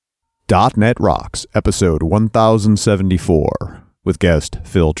.NET Rocks, episode 1074, with guest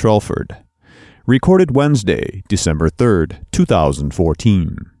Phil Trelford. Recorded Wednesday, December 3rd,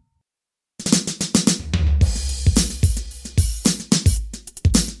 2014.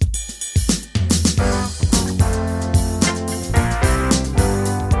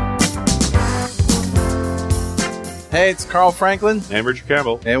 Hey, it's Carl Franklin. And Richard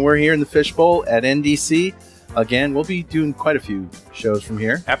Campbell. And we're here in the Fishbowl at NDC. Again, we'll be doing quite a few shows from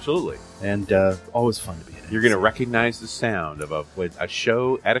here. Absolutely. And always fun to be in. You're going to recognize the sound of a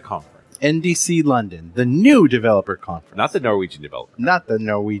show at a conference. NDC London, the new developer conference. Not the Norwegian developer. Not the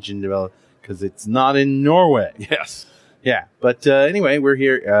Norwegian developer, because it's not in Norway. Yes. Yeah, but anyway, we're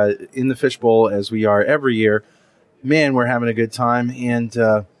here in the Fishbowl as we are every year. Man, we're having a good time. And,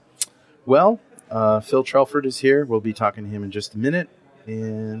 Phil Trelford is here. We'll be talking to him in just a minute.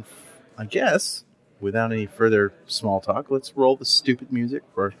 And I guess, without any further small talk, let's roll the stupid music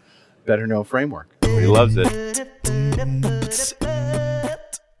for Better Know Framework. He loves it.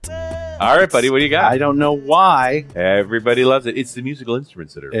 All right, buddy, what do you got? I don't know why. Everybody loves it. It's the musical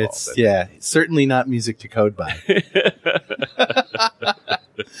instruments that are involved. It's certainly not music to code by.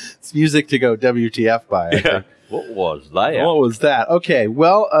 It's music to go WTF by, I think. What was that? What was that? Okay,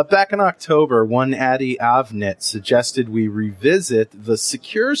 well, back in October, one Adi Avnet suggested we revisit the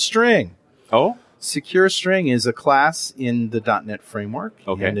secure string. Oh? Secure string is a class in the .NET framework,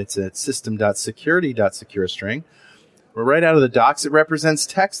 okay. And it's at system.security.secureString. Well, right out of the docs, it represents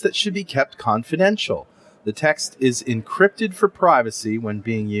text that should be kept confidential. The text is encrypted for privacy when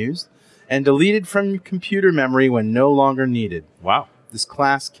being used and deleted from computer memory when no longer needed. Wow. This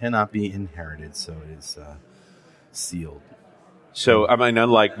class cannot be inherited, so it is sealed. So, I mean,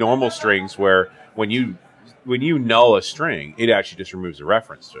 unlike normal strings where when you null a string, it actually just removes a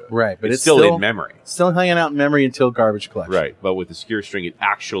reference to it. Right, but it's still in memory. Still hanging out in memory until garbage collection. Right, but with the secure string, it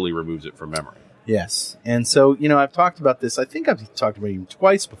actually removes it from memory. Yes, and so, I've talked about this. I think I've talked about it even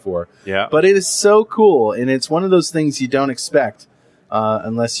twice before. Yeah. But it is so cool, and it's one of those things you don't expect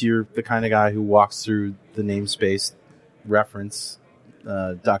unless you're the kind of guy who walks through the namespace reference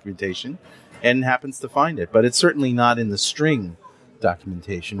documentation and happens to find it. But it's certainly not in the string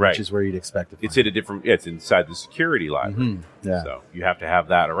documentation, right, which is where you'd expect to find it's in a different. It's inside the security library. Mm-hmm. Yeah. So you have to have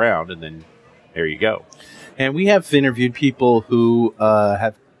that around, and then there you go. And we have interviewed people who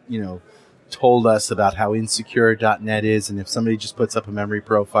have, told us about how insecure .NET is, and if somebody just puts up a memory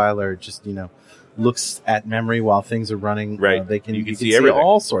profile or just, looks at memory while things are running, right, you can see everything.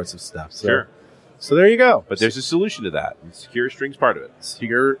 all sorts of stuff. So, sure. So there you go. But there's a solution to that. And secure string's part of it.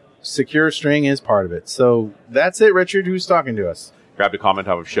 Secure string is part of it. So that's it, Richard. Who's talking to us? Grabbed a comment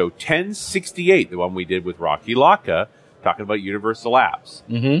off of show 1068, the one we did with Rocky Laka, talking about universal apps.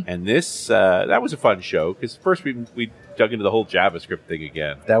 Mm-hmm. And this, that was a fun show, because first we dug into the whole JavaScript thing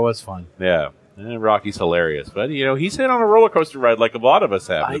again. That was fun. Yeah. And Rocky's hilarious. But, he's been on a roller coaster ride like a lot of us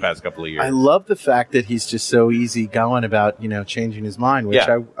have in the past couple of years. I love the fact that he's just so easy going about, changing his mind, which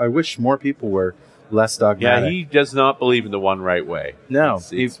I wish more people were less dogmatic. Yeah, he does not believe in the one right way. No.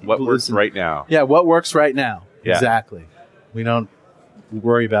 It's what works right now. Yeah, what works right now. Yeah. Exactly. We don't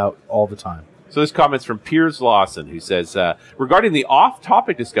worry about all the time. So this comment's from Piers Lawson, who says, regarding the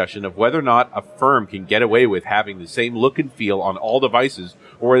off-topic discussion of whether or not a firm can get away with having the same look and feel on all devices,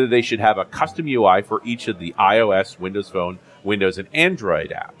 or whether they should have a custom UI for each of the iOS, Windows Phone, Windows, and Android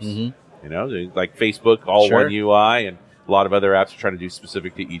apps. Mm-hmm. Like Facebook, all sure. one UI, and a lot of other apps are trying to do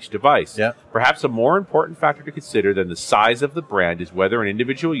specific to each device. Yep. Perhaps a more important factor to consider than the size of the brand is whether an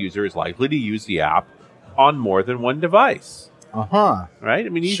individual user is likely to use the app on more than one device. Uh-huh. Right? I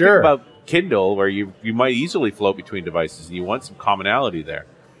mean, you sure. think about Kindle, where you might easily float between devices, and you want some commonality there.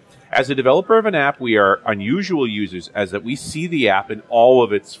 As a developer of an app, we are unusual users as that we see the app in all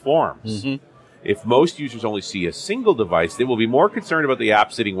of its forms. Mm-hmm. If most users only see a single device, they will be more concerned about the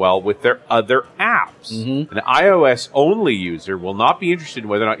app sitting well with their other apps. Mm-hmm. An iOS-only user will not be interested in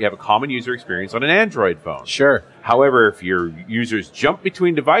whether or not you have a common user experience on an Android phone. Sure. However, if your users jump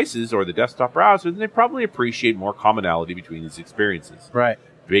between devices or the desktop browser, then they probably appreciate more commonality between these experiences. Right.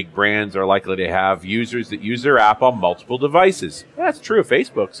 Big brands are likely to have users that use their app on multiple devices. Yeah, that's true of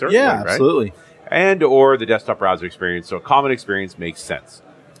Facebook, certainly. Yeah, absolutely. Right? And or the desktop browser experience, so a common experience makes sense.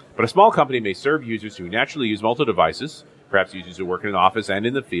 But a small company may serve users who naturally use multiple devices, perhaps users who work in an office and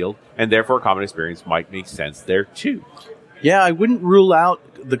in the field, and therefore a common experience might make sense there too. Yeah, I wouldn't rule out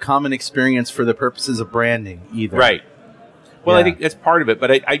the common experience for the purposes of branding either. Right. Well, Yeah. I think that's part of it,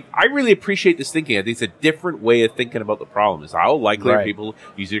 but I really appreciate this thinking. I think it's a different way of thinking about the problem. Is how likely are Right. people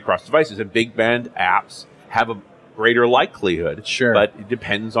use it across devices, and big brand apps have greater likelihood. Sure. But it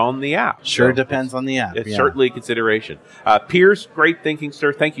depends on the app. Sure, So depends on the app. it's certainly a consideration. Piers, great thinking,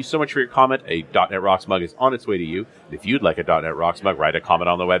 sir. Thank you so much for your comment. A .NET Rocks mug is on its way to you. If you'd like a .NET Rocks mug, write a comment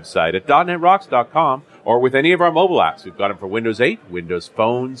on the website at .NETRocks.com or with any of our mobile apps. We've got them for Windows 8, Windows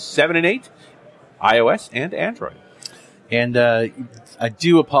Phone 7 and 8, iOS, and Android. And I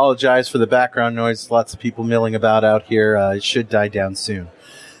do apologize for the background noise. Lots of people milling about out here. It should die down soon.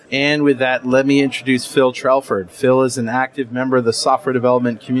 And with that, let me introduce Phil Trelford. Phil is an active member of the software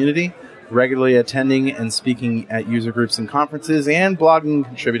development community, regularly attending and speaking at user groups and conferences, and blogging and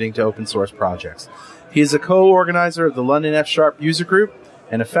contributing to open source projects. He is a co-organizer of the London F# user group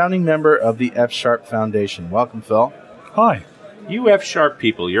and a founding member of the F# Foundation. Welcome, Phil. Hi. You F#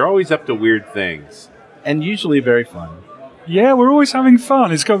 people, you're always up to weird things. And usually very fun. Yeah, we're always having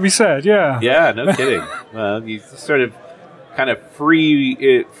fun, it's got to be said, yeah. Yeah, no kidding. Well, you sort of kind of free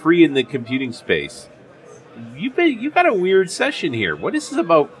in the computing space. You've got a weird session here. What is this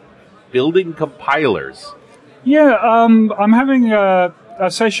about building compilers? Yeah, I'm having a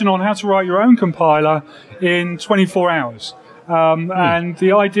session on how to write your own compiler in 24 hours. And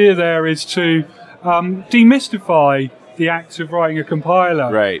the idea there is to demystify the act of writing a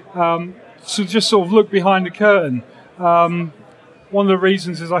compiler. Right. So just sort of look behind the curtain. One of the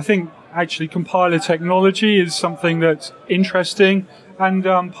reasons is I think actually compiler technology is something that's interesting, and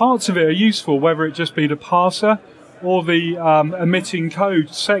parts of it are useful, whether it just be the parser or the emitting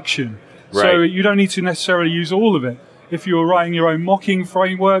code section. Right. So you don't need to necessarily use all of it. If you were writing your own mocking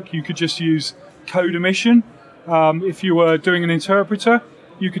framework, you could just use code emission. If you were doing an interpreter,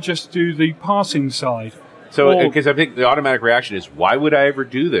 you could just do the parsing side. So, because I think the automatic reaction is, why would I ever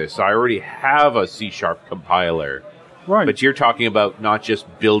do this? I already have a C# compiler. Right. But you're talking about not just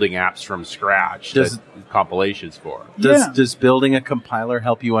building apps from scratch, compilations for. Does building a compiler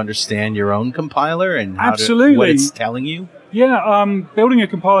help you understand your own compiler and Absolutely. What it's telling you? Yeah, building a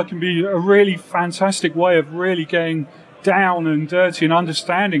compiler can be a really fantastic way of really getting down and dirty and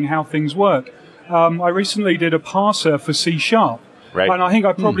understanding how things work. I recently did a parser for C#, right. And I think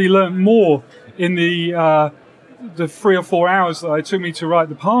I probably learned more in the 3 or 4 hours that it took me to write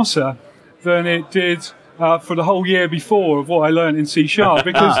the parser than it did for the whole year before of what I learned in C#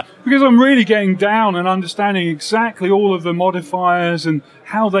 because I'm really getting down and understanding exactly all of the modifiers and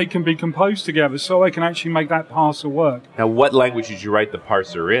how they can be composed together so I can actually make that parser work. Now, what language did you write the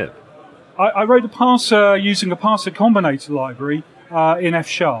parser in? I wrote the parser using a parser combinator library in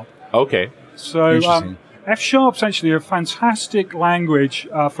F#. Okay. So F#'s actually a fantastic language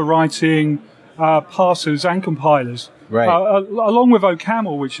for writing parsers and compilers, right. Along with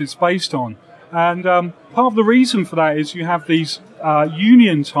OCaml, which it's based on. And part of the reason for that is you have these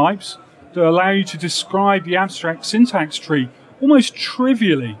union types that allow you to describe the abstract syntax tree almost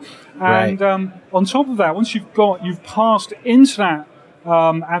trivially. And right. On top of that, once you've passed into that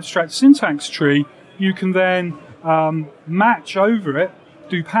abstract syntax tree, you can then match over it,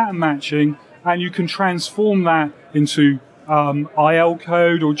 do pattern matching, and you can transform that into IL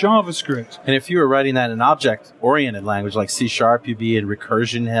code or JavaScript. And if you were writing that in an object-oriented language like C#, you'd be in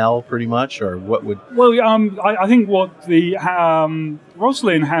recursion hell pretty much, or what would... Well, I think what the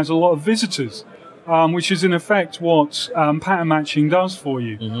Roslyn has a lot of visitors, which is in effect what pattern matching does for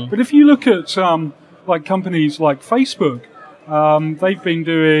you. Mm-hmm. But if you look at like companies like Facebook, they've been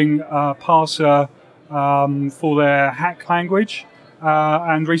doing parser for their hack language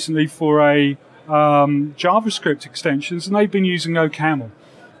and recently for a JavaScript extensions, and they've been using OCaml.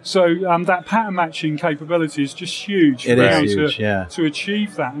 So that pattern matching capability is just huge to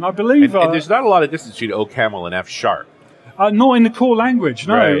achieve that. And I believe... And there's not a lot of distance between OCaml and F#. Not in the core language,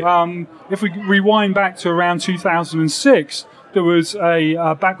 no. Right. If we rewind back to around 2006, there was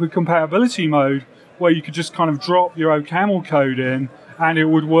a backward compatibility mode where you could just kind of drop your OCaml code in and it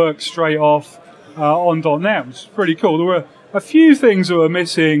would work straight off on .NET. It was pretty cool. There were a few things that were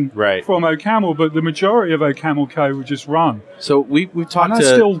missing from OCaml, but the majority of OCaml code would just run. So we've talked... And that's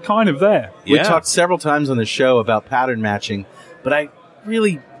still kind of there. We talked several times on the show about pattern matching, but I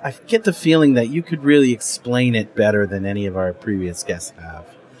get the feeling that you could really explain it better than any of our previous guests have.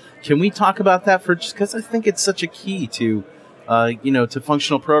 Can we talk about that because I think it's such a key to, to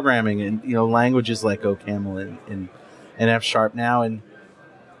functional programming and, languages like OCaml and F# now. And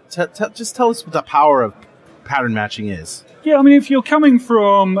just tell us what the power of pattern matching is. Yeah, I mean, if you're coming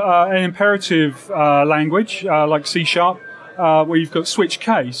from an imperative language like C#, where you've got switch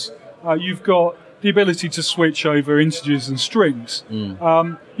case, you've got the ability to switch over integers and strings.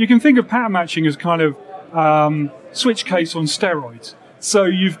 You can think of pattern matching as kind of switch case on steroids. So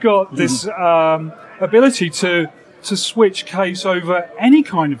you've got this ability to switch case over any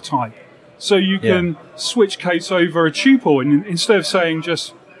kind of type. So you can switch case over a tuple, and instead of saying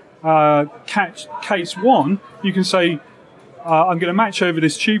just case 1, you can say, I'm going to match over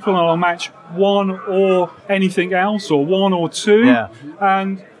this tuple, and I'll match 1 or anything else, or 1 or 2. Yeah.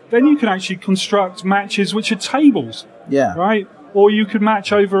 And then you can actually construct matches which are tables. Yeah. Right? Or you could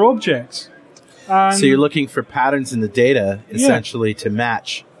match over objects. And so you're looking for patterns in the data, essentially, to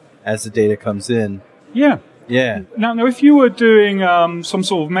match as the data comes in. Yeah. Yeah. Now, if you were doing some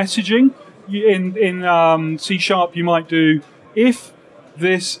sort of messaging in C#, you might do if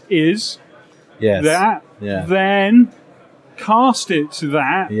this is that, then cast it to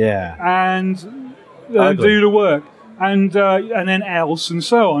that, and do the work, and then else, and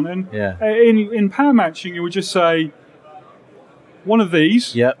so on. And in pattern matching, you would just say, one of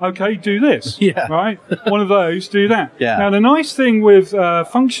these, okay, do this, right? One of those, do that. Now, the nice thing with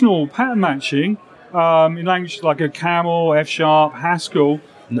functional pattern matching in languages like a Camel, F#, Haskell,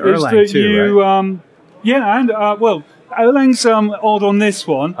 and is Erlang that too, you, right? well, Erlang's odd on this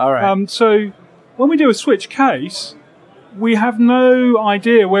one. All right. So when we do a switch case, we have no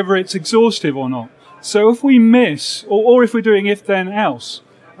idea whether it's exhaustive or not. So if we miss, or if we're doing if then else,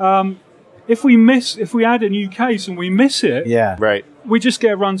 if we add a new case and we miss it, we just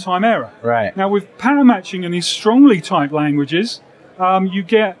get a runtime error. Right. Now with pattern matching in these strongly typed languages, you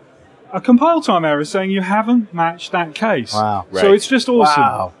get a compile time error saying you haven't matched that case. Wow. So Right. it's just awesome.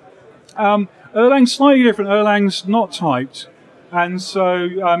 Wow. Erlang's slightly different. Erlang's not typed, and so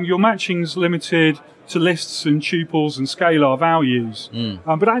your matching's limited to lists and tuples and scalar values.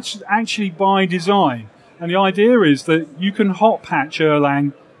 But actually by design. And the idea is that you can hot patch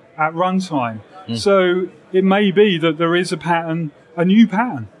Erlang at runtime. So it may be that there is a new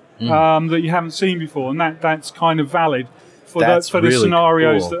pattern that you haven't seen before, and that's kind of valid for the really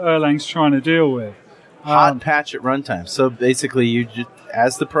scenarios cool. that Erlang's trying to deal with. Hot patch at runtime. So basically, you just,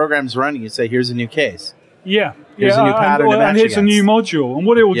 as the program's running, you say, "Here's a new case. Yeah. Here's a new pattern to match and here's a against." new module. And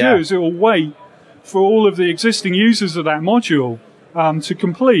what it will do is it will wait for all of the existing users of that module to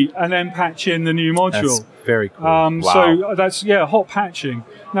complete, and then patch in the new module. That's very cool. So that's hot patching.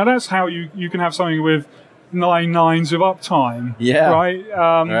 Now that's how you can have something with 9 nines of uptime. Right.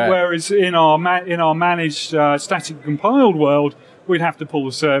 Whereas in our managed static compiled world, we'd have to pull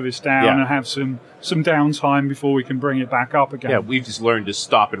the service down and have some downtime before we can bring it back up again. Yeah, we've just learned to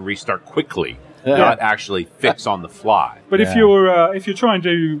stop and restart quickly, not actually fix on the fly. But if you're trying to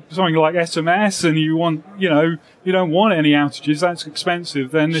do something like SMS and you want, you don't want any outages, that's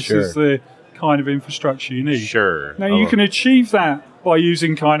expensive, then this is the kind of infrastructure you need. Sure. Now you can achieve that by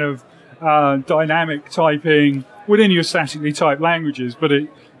using kind of dynamic typing within your statically typed languages, but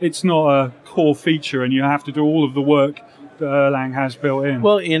it's not a core feature, and you have to do all of the work that Erlang has built in.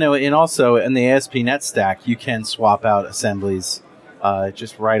 Well, and also in the ASP.NET stack, you can swap out assemblies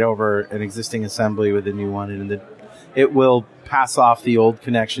just right over an existing assembly with a new one, and it will pass off the old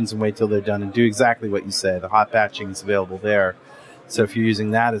connections and wait till they're done and do exactly what you say. The hot patching is available there. So if you're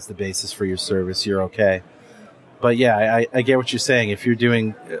using that as the basis for your service, you're okay. But yeah, I get what you're saying. If you're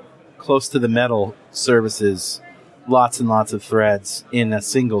doing close to the metal services, lots and lots of threads in a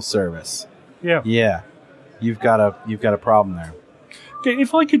single service, you've got a problem there.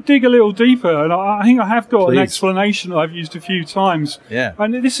 If I could dig a little deeper, and I think I have got Please. an explanation that I've used a few times. Yeah.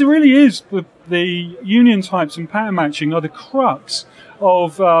 And this really is the union types and pattern matching are the crux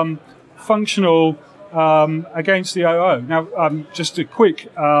of functional against the OO. Now, just a quick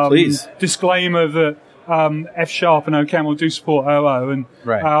disclaimer that F# and OCaml do support OO,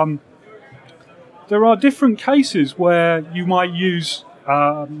 and there are different cases where you might use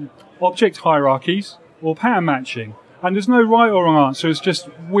object hierarchies or pattern matching. And there's no right or wrong answer, it's just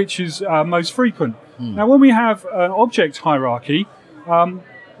which is most frequent. Now, when we have an object hierarchy,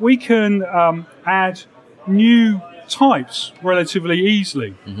 we can add new types relatively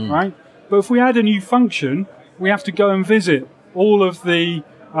easily, right? But if we add a new function, we have to go and visit all of the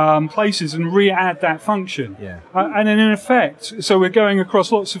places and re-add that function. And then in effect, so we're going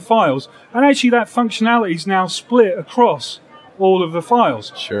across lots of files, and actually that functionality is now split across all of the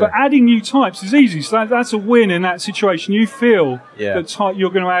files. But adding new types is easy, so that's a win in that situation. You feel that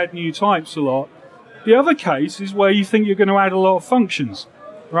you're going to add new types a lot. The other case is where you think you're going to add a lot of functions,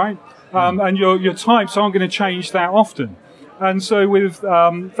 right? And your types aren't going to change that often. And so with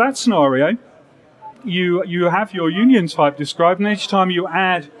that scenario, you have your union type described, and each time you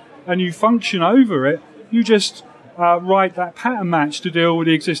add a new function over it, you just write that pattern match to deal with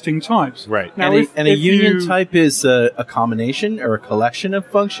the existing types. Right. Now, and a union type is a combination or a collection of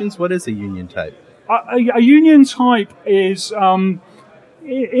functions? What is a union type? A union type is, in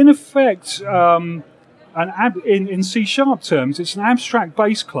effect, in C# terms, it's an abstract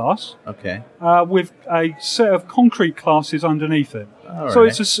base class. Okay. With a set of concrete classes underneath it. All so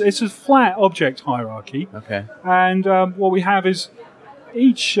right. it's a flat object hierarchy. Okay. And what we have is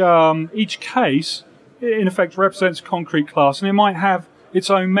each case, in effect, represents a concrete class, and it might have its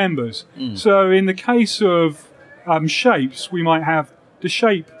own members. So in the case of shapes, we might have the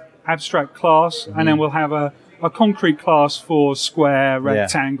shape abstract class, and then we'll have a concrete class for square,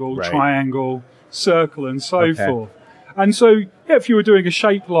 rectangle, right. triangle, circle, and so forth. And so, if you were doing a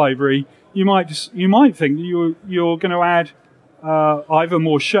shape library, you might think that you're going to add either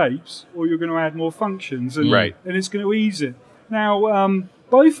more shapes or you're going to add more functions, and it's going to ease it. Now,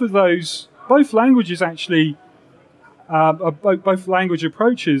 both languages actually, both language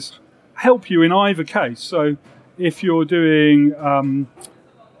approaches help you in either case. So, if you're doing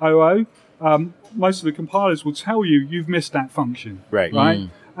OO, most of the compilers will tell you you've missed that function, right?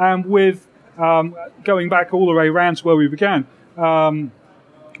 And with going back all the way around to where we began,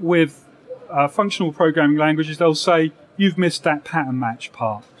 with functional programming languages, they'll say you've missed that pattern match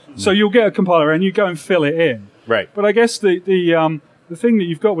part. So you'll get a compiler and you go and fill it in. Right. But I guess the thing that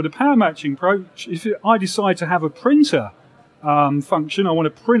you've got with the pattern matching approach, if I decide to have a printer function, I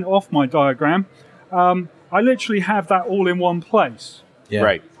want to print off my diagram, I literally have that all in one place. Yeah.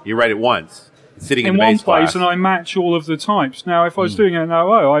 Right. You write it once, it's sitting in in the one base place, class. and I match all of the types. Now, if I was doing it in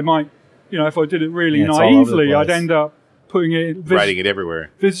OO, I might, if I did it really it's all over the naively, I'd place. end up putting it, writing it everywhere.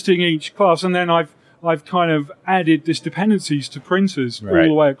 visiting each class, and then I've kind of added this dependencies to printers all Right.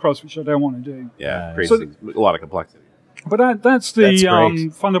 the way across, which I don't want to do. Yeah, So- creates a lot of complexity. But that's That's the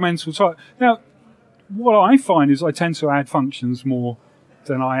great. fundamental type. Now, what I find is I tend to add functions more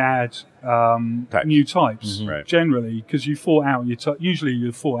than I add new types Right. generally, because you thought out your usually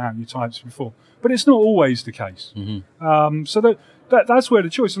you thought out your types before, but it's not always the case. So that's where the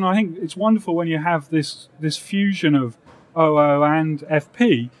choice, and I think it's wonderful when you have this fusion of OO and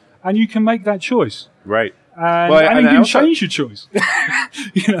FP, and you can make that choice, Right. and, Well, and and you I can also- change your choice.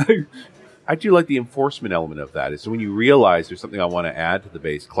 I do like the enforcement element of that. Is when you realize there's something I want to add to the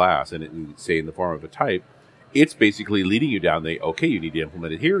base class, and it say in the form of a type, it's basically leading you down the you need to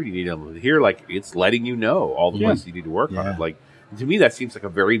implement it here, you need to implement it here. Like it's letting you know all the places you need to work on it. Like to me, that seems like a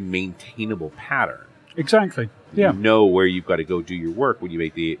very maintainable pattern. Exactly. Yeah. You know where you've got to go do your work when you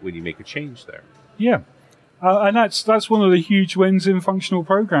make a change there. Yeah. And that's one of the huge wins in functional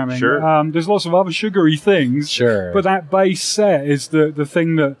programming. Sure. There's lots of other sugary things. Sure. But that base set is the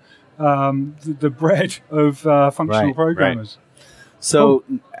thing that the bread of functional Right, programmers. So,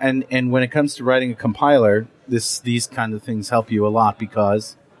 and when it comes to writing a compiler, these kind of things help you a lot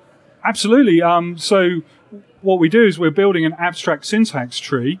because Absolutely. So what we do is we're building an abstract syntax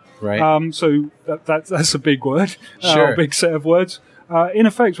tree. Right. So that's a big word. Sure. A big set of words. In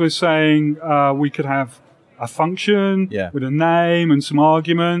effect, we're saying we could have a function with a name and some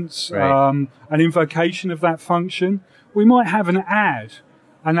arguments, Right. an invocation of that function. We might have an add,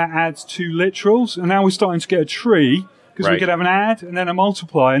 and that adds two literals, and now we're starting to get a tree, because we Right. could have an add and then a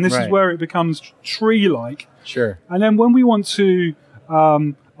multiply, and this is Right. where it becomes tree-like. sure. And then when we want to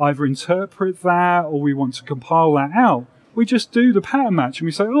either interpret that or we want to compile that out, we just do the pattern match, and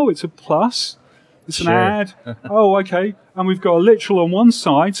we say, oh, it's a plus, it's an Sure. add, oh, okay, and we've got a literal on one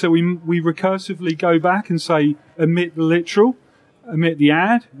side, so we recursively go back and say, omit the literal, omit the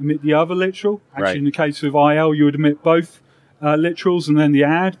add, omit the other literal. Actually, Right. in the case of IL, you would omit both literals and then the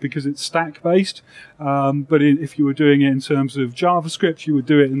add, because it's stack-based. But if you were doing it in terms of JavaScript, you would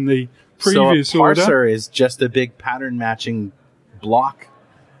do it in the previous so a parser order. is just a big pattern matching block,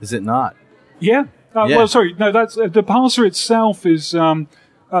 is it not? Yeah. Yeah. Well, sorry. No, that's the parser itself is the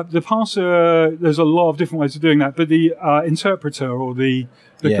parser. There's a lot of different ways of doing that, but the interpreter or the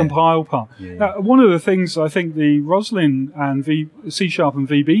Yeah. compile part. Yeah. Now, one of the things I think the Roslyn and C# and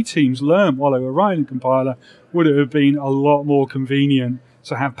VB teams learned while they were writing a compiler would have been a lot more convenient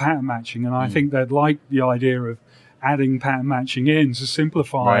to have pattern matching, and I think they'd like the idea of adding pattern matching in to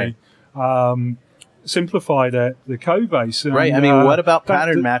simplify. Simplify the code base. And, Right. I mean, what about that-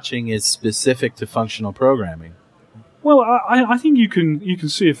 pattern matching is specific to functional programming? Well, I think you can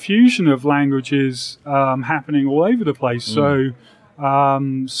see a fusion of languages happening all over the place. So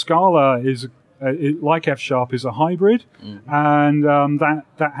Scala is like F# is a hybrid, and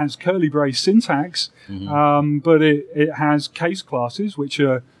that has curly brace syntax, but it has case classes, which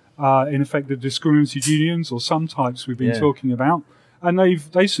are in effect the discriminated unions or sum types we've been talking about, and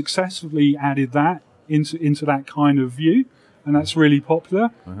they successfully added that into that kind of view, and that's really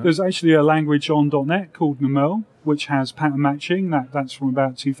popular. There's actually a language on .NET called NML, which has pattern matching. That's from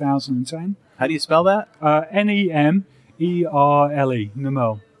about 2010. How do you spell that? NEMERLE,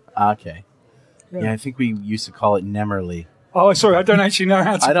 NML. Okay. Yeah, I think we used to call it Nemmerly. Oh, sorry, I don't actually know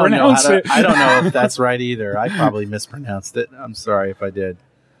how to pronounce it. I don't know if that's right either. I probably mispronounced it. I'm sorry if I did.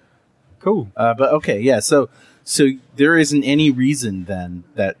 Cool. But okay, yeah. So there isn't any reason then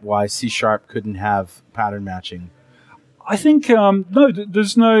that why C# couldn't have pattern matching. I think no.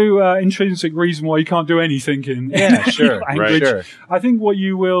 There's no intrinsic reason why you can't do anything in sure, language. Right, sure. I think what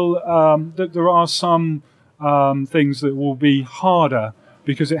you will that there are some things that will be harder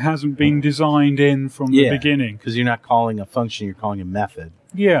because it hasn't been designed in from the beginning. Because you're not calling a function, you're calling a method.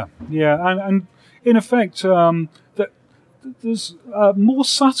 Yeah, and in effect, there's more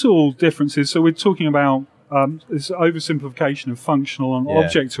subtle differences. So we're talking about this oversimplification of functional and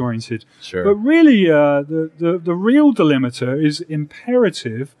object-oriented. Sure. But really, the real delimiter is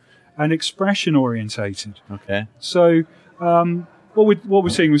imperative and expression-orientated. Okay. So what we're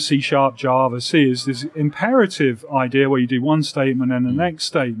seeing with C#, Java, C is this imperative idea where you do one statement and the next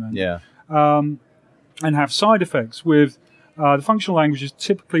statement. Yeah. And have side effects. With the functional languages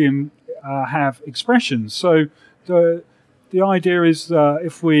typically have expressions. So the idea is that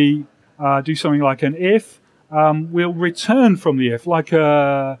if we do something like an if, we'll return from the if, like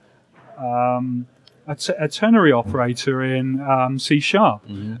a ternary operator in C#.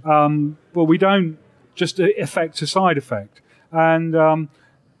 Mm-hmm. But we don't just effect a side effect. And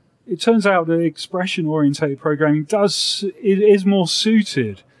it turns out that expression-oriented programming is more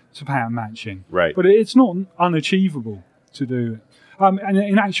suited to pattern matching. Right. But it's not unachievable to do it. And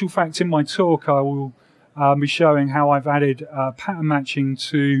in actual fact, in my talk, I will be showing how I've added pattern matching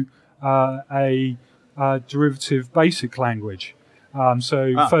to a derivative basic language.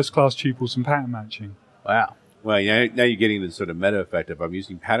 First-class tuples and pattern matching. Wow. Well, now you're getting the sort of meta effect of I'm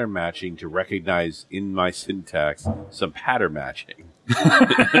using pattern matching to recognize in my syntax some pattern matching.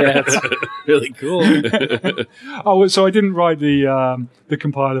 That's really cool. So I didn't write the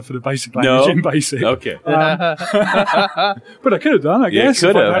compiler for the basic language in BASIC. Okay. But I could have done, I guess.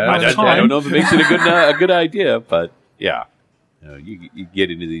 Could have. I don't know if it makes it a good idea, but yeah. You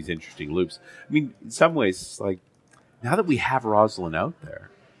get into these interesting loops. I mean, in some ways, it's like now that we have Roslyn out there,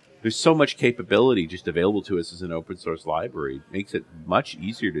 there's so much capability just available to us as an open source library. It makes it much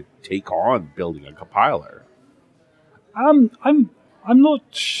easier to take on building a compiler. I'm not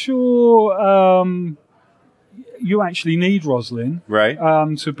sure you actually need Roslyn, right?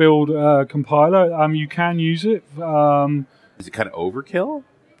 To build a compiler. You can use it. Is it kind of overkill?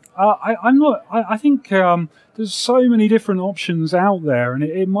 I'm not. I think there's so many different options out there, and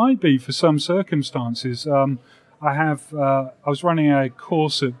it might be for some circumstances. I was running a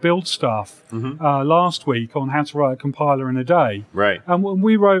course at Build Stuff last week on how to write a compiler in a day. Right. And when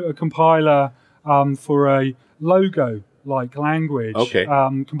we wrote a compiler for a logo-like language,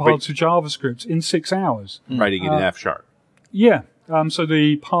 compiled to JavaScript in 6 hours. Writing in F#. Yeah. So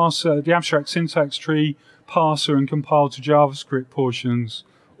the parser, the abstract syntax tree, parser, and compiled to JavaScript portions,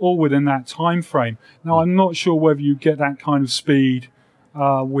 all within that time frame. Now, I'm not sure whether you get that kind of speed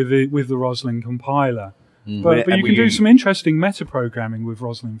with the Roslyn compiler. But you can do some interesting metaprogramming with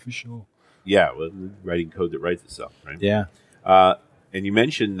Roslyn for sure. Yeah, writing code that writes itself, right? Yeah. And you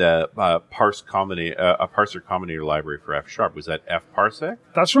mentioned the parser combinator library for F#. Was that fparsec?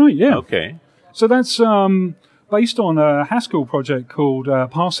 That's right, yeah. Okay. So that's based on a Haskell project called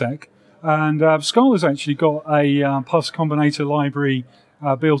parsec. And Scala's actually got a parser combinator library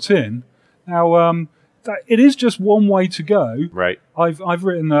built in. Now, it is just one way to go. Right. I've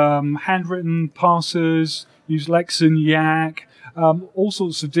written handwritten parsers, used Lex and Yak, all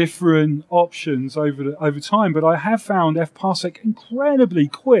sorts of different options over time. But I have found fparsec incredibly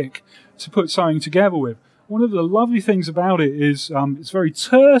quick to put something together with. One of the lovely things about it is it's very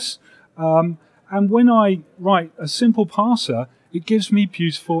terse, and when I write a simple parser, it gives me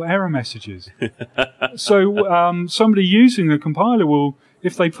beautiful error messages. So somebody using the compiler will,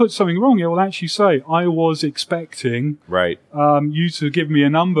 if they put something wrong, it will actually say, I was expecting you to give me a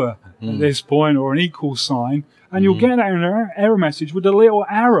number at this point or an equal sign. And you'll get an error message with a little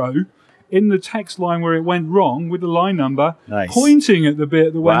arrow in the text line where it went wrong with the line number pointing at the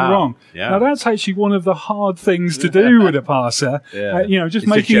bit that went wrong. Yeah. Now, that's actually one of the hard things to do with a parser. Just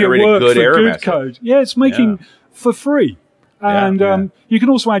making it work for good code. Yeah, it's making for free. And you can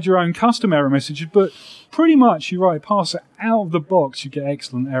also add your own custom error messages, but pretty much you write a parser out of the box, you get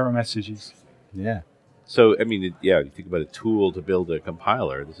excellent error messages. Yeah. So, I mean, you think about a tool to build a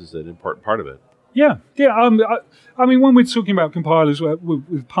compiler. This is an important part of it. Yeah. I mean, when we're talking about compilers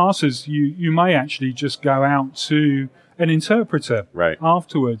with parsers, you may actually just go out to an interpreter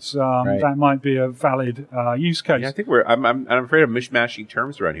afterwards. That might be a valid use case. Yeah, I think I'm afraid of mishmashing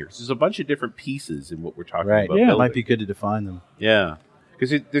terms around here. There's a bunch of different pieces in what we're talking about. Yeah, it might be good to define them. Yeah.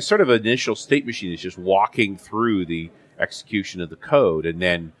 because there's sort of an initial state machine that's just walking through the execution of the code and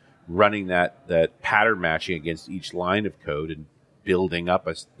then running that pattern matching against each line of code and building up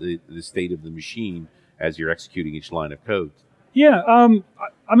the state of the machine as you're executing each line of code. Yeah,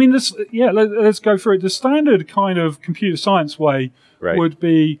 I mean, let's go through it. The standard kind of computer science way would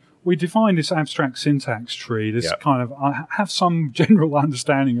be we define this abstract syntax tree, this kind of, I have some general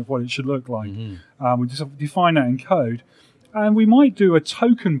understanding of what it should look like. We just define that in code. And we might do a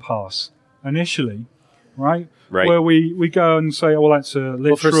token pass initially, right? Where we go and say, well, that's a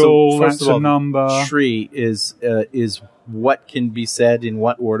literal, that's a number. Tree is what can be said in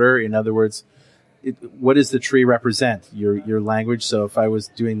what order. In other words, what does the tree represent? Your language. So if I was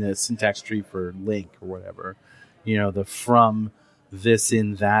doing the syntax tree for link or whatever, the from, this,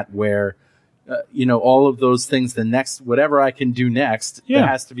 in, that, where, all of those things, the next, whatever I can do next, that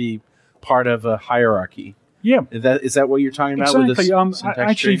has to be part of a hierarchy. Yeah. Is that what you're talking about? Exactly. With this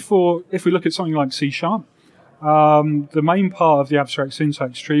actually, if we look at something like C#, the main part of the abstract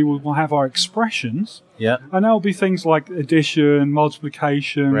syntax tree will have our expressions. Yeah. And that'll be things like addition,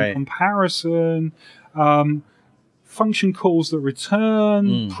 multiplication, comparison, function calls that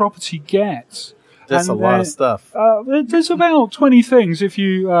return, property get. That's a lot of stuff. There's about 20 things. If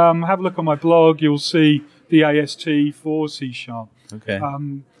you have a look on my blog, you'll see the AST for C#. Okay.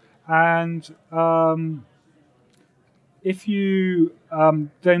 If you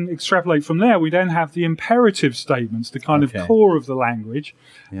then extrapolate from there, we then have the imperative statements, the kind of core of the language.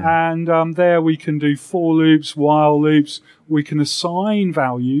 Yeah. And there we can do for loops, while loops. We can assign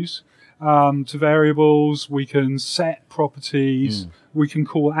values to variables. We can set properties. We can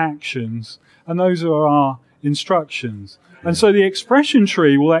call actions. And those are our instructions. Yeah. And so the expression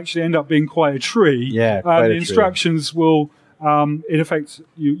tree will actually end up being quite a tree. Yeah, quite a the instructions will, in effect,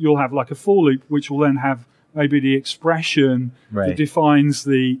 you'll have like a for loop, which will then have maybe the expression that defines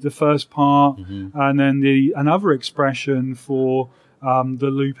the first part, and then another expression for the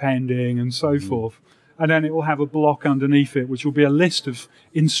loop ending and so forth. And then it will have a block underneath it, which will be a list of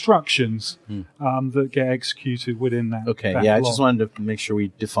instructions that get executed within that. Okay, that yeah, block. I just wanted to make sure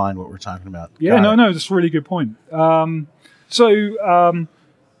we define what we're talking about. Yeah, no, that's a really good point. So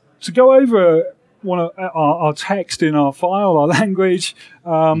to go over our text in our file, our language,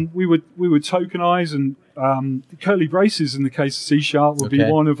 we would tokenize, and curly braces in the case of C# would be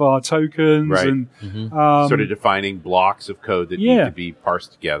one of our tokens, and sort of defining blocks of code that need to be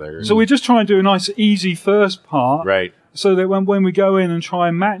parsed together. So we're just trying to do a nice, easy first part, so that when we go in and try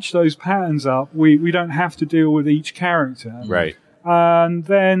and match those patterns up, we don't have to deal with each character, And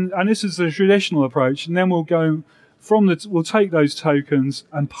this is the traditional approach, and then we'll go we'll take those tokens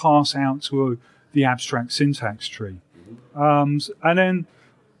and pass out to the abstract syntax tree. And then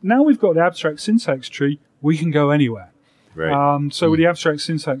now we've got the abstract syntax tree, we can go anywhere. So with the abstract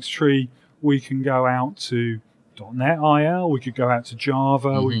syntax tree, we can go out to .NET IL, we could go out to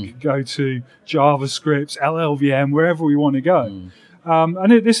Java, we could go to JavaScript, LLVM, wherever we want to go.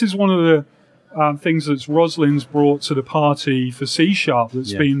 This is one of the things that Rosalind's brought to the party for C#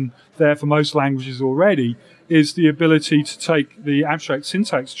 that's been there for most languages already, is the ability to take the abstract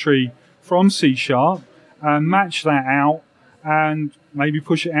syntax tree from C# and match that out and maybe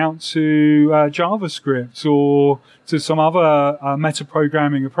push it out to JavaScript or to some other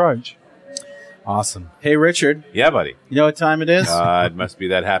meta-programming approach. Awesome. Hey, Richard. Yeah, buddy. You know what time it is? It must be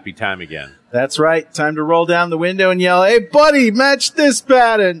that happy time again. That's right. Time to roll down the window and yell, "Hey, buddy, match this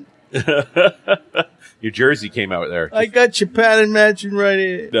pattern." Your jersey came out there. I got your pattern matching right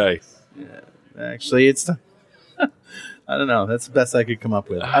here. Nice. Yeah, actually, it's... I don't know. That's the best I could come up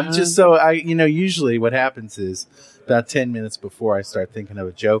with. I'm just usually what happens is about 10 minutes before I start thinking of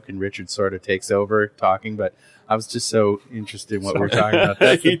a joke and Richard sort of takes over talking, but I was just so interested in what we're talking about.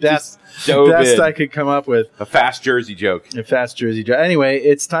 That's the best I could come up with. A fast Jersey joke. Anyway,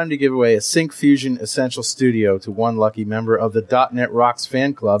 it's time to give away a Sync Fusion Essential Studio to one lucky member of the .NET Rocks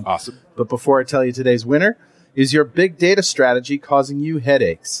fan club. Awesome. But before I tell you today's winner, is your big data strategy causing you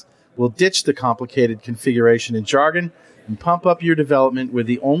headaches? We'll ditch the complicated configuration and jargon and pump up your development with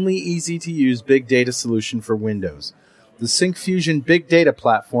the only easy-to-use big data solution for Windows. The Sync Fusion Big Data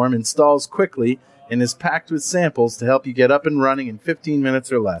Platform installs quickly and is packed with samples to help you get up and running in 15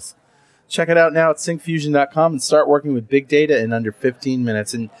 minutes or less. Check it out now at syncfusion.com and start working with big data in under 15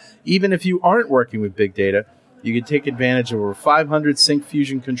 minutes. And even if you aren't working with big data, you can take advantage of over 500 Sync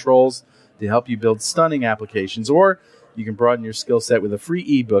Fusion controls to help you build stunning applications, or you can broaden your skill set with the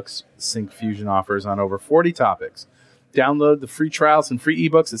free ebooks Sync Fusion offers on over 40 topics. Download the free trials and free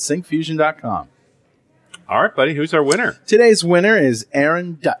ebooks at syncfusion.com. All right, buddy. Who's our winner? Today's winner is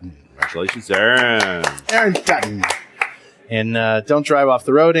Aaron Dutton. Congratulations, Aaron. Aaron Dutton. And don't drive off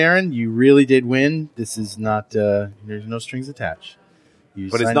the road, Aaron. You really did win. This is not, there's no strings attached.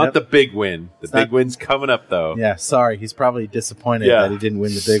 But it's not the big win. The big win's coming up, though. Yeah, sorry. He's probably disappointed that he didn't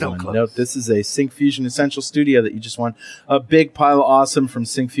win the big one. Close. Nope, this is a Sync Fusion Essential Studio that you just won. A big pile of awesome from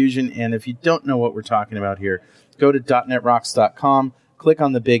Sync Fusion. And if you don't know what we're talking about here, go to .netrocks.com, click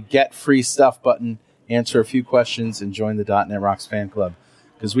on the big Get Free Stuff button, answer a few questions, and join the .NET Rocks fan club.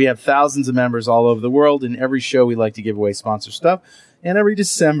 Because we have thousands of members all over the world. In every show, we like to give away sponsor stuff. And every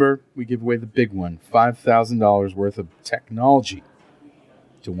December, we give away the big one, $5,000 worth of technology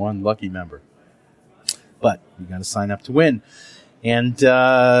to one lucky member. But you got to sign up to win. And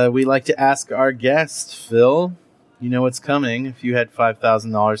we like to ask our guest, Phil, you know what's coming. If you had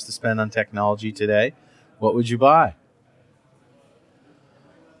 $5,000 to spend on technology today, what would you buy?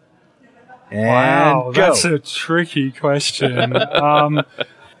 And wow, go. That's a tricky question.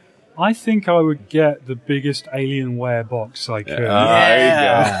 I think I would get the biggest Alienware box I could. There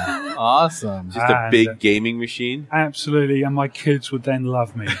you go. Awesome. Just a big gaming machine? Absolutely, and my kids would then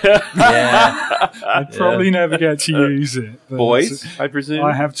love me. Yeah. I'd probably never get to use it. But Boys, I presume?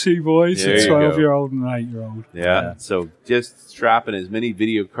 I have 2 boys, There a you go. 12-year-old and an 8-year-old. Yeah, so just strapping as many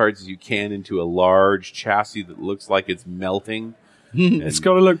video cards as you can into a large chassis that looks like it's melting. It's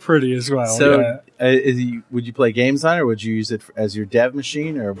got to look pretty as well. So, would you play games on it, or would you use it as your dev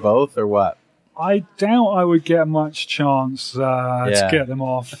machine, or both, or what? I doubt I would get much chance to get them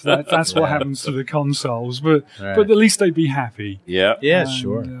off. That's what happens to the consoles, but at least they'd be happy. Yeah. Yeah, And,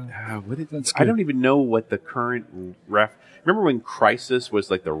 sure. That's I good. don't even know what the current Remember when Crysis was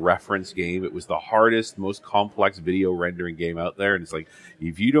like the reference game? It was the hardest, most complex video rendering game out there, and it's like,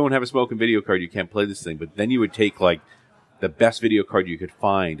 if you don't have a smoking video card, you can't play this thing. But then you would take like the best video card you could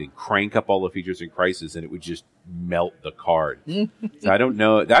find and crank up all the features in Crysis, and it would just melt the card. So I don't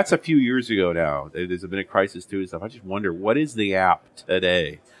know. That's a few years ago now. There's been a Crysis 2 and stuff. I just wonder, what is the app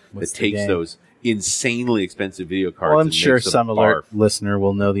today that takes those insanely expensive video cards? Well, I'm and sure makes them some alert barf? listener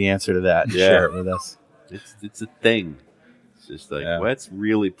will know the answer to that and share it with us. It's a thing. It's just like, what's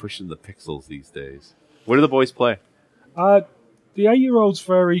really pushing the pixels these days? What do the boys play? The 8-year-old's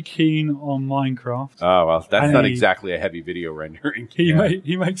very keen on Minecraft. Oh, well, that's And not exactly a heavy video rendering. He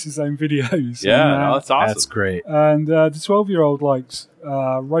makes his own videos. Yeah, and, no, that's awesome. That's great. And the 12-year-old likes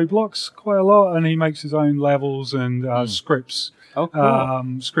Roblox quite a lot, and he makes his own levels and scripts. Oh,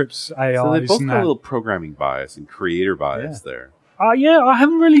 cool. Scripts, AIs, So they both and got a that. little programming bias and creator bias there. I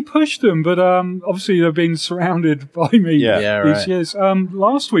haven't really pushed them, but obviously they've been surrounded by me these years.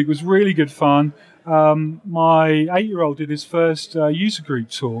 Last week was really good fun. My 8-year-old did his first user group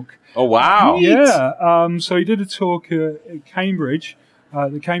talk. Oh, wow. Yeah. So he did a talk at Cambridge,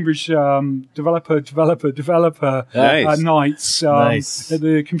 the Cambridge developer nights at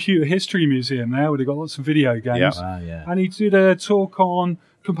the Computer History Museum there, where they've got lots of video games. Yeah. And he did a talk on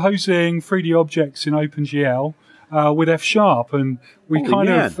composing 3D objects in OpenGL. With F#, and we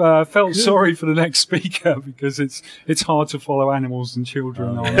felt sorry for the next speaker because it's hard to follow animals and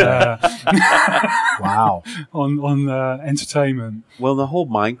children on entertainment. Well, the whole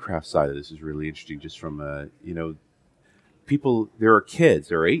Minecraft side of this is really interesting. Just from people, there are kids,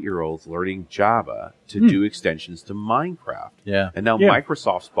 there are 8-year-olds learning Java to do extensions to Minecraft. Yeah, and now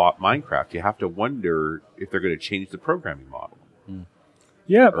Microsoft's bought Minecraft. You have to wonder if they're going to change the programming model.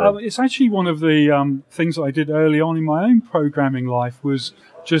 Yeah, it's actually one of the things that I did early on in my own programming life was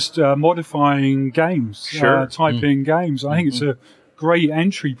just modifying games, typing games. I think it's a great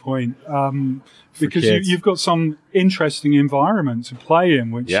entry point because you've got some interesting environment to play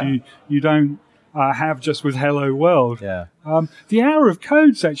in, which you don't have just with Hello World. Yeah. The hour of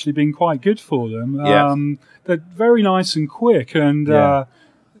code's actually been quite good for them. They're very nice and quick, and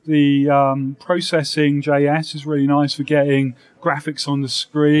the processing JS is really nice for getting graphics on the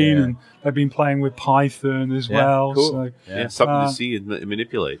screen, and they've been playing with Python as well. Cool. So, something to see and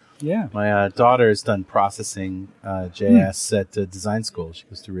manipulate. Yeah. My daughter has done processing JS at design school. She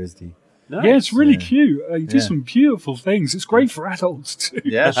goes to RISD. Nice. Yeah, it's really cute. You do some beautiful things. It's great for adults too.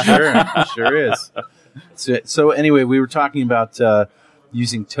 Yeah, sure is. So anyway, we were talking about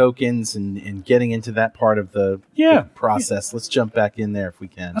using tokens and getting into that part of the process. Let's jump back in there if we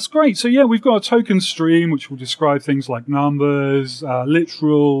can. That's great. So we've got a token stream which will describe things like numbers,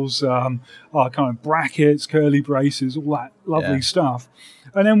 literals, kind of brackets, curly braces, all that lovely stuff.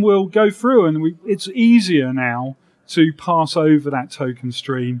 And then we'll go through, and it's easier now to pass over that token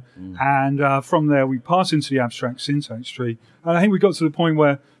stream, and from there we pass into the abstract syntax tree. And I think we got to the point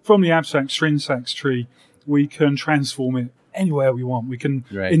where from the abstract syntax tree we can transform it anywhere we want. We can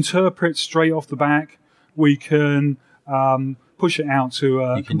interpret straight off the back. We can push it out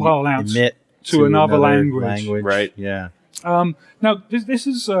to compile out to another language. Right. Yeah. Now, this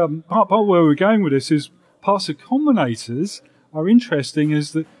is part where we're going with this is parser combinators are interesting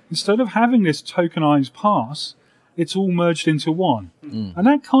is that instead of having this tokenized parse, it's all merged into one. And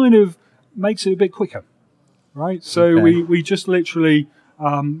that kind of makes it a bit quicker, right? So we just literally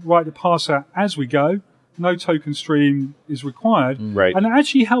write the parser as we go. No token stream is required. Right. And it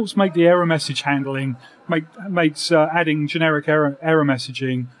actually helps make the error message handling, makes adding generic error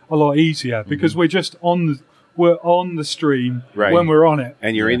messaging a lot easier because we're just on the stream when we're on it.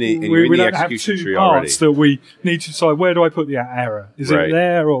 And you're in the, we the don't execution have two tree parts already. that we need to decide, where do I put the error? Is it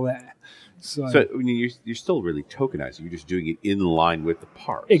there or there? So you're still really tokenizing. You're just doing it in line with the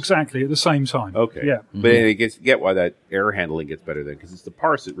parse. Exactly, at the same time. Okay. Yeah. But it get why that error handling gets better then, because it's the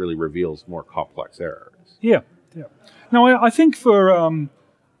parse that really reveals more complex errors. Yeah. Now, I think for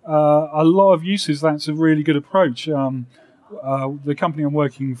a lot of uses, that's a really good approach. The company I'm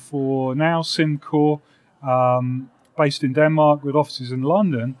working for now, SimCore, based in Denmark with offices in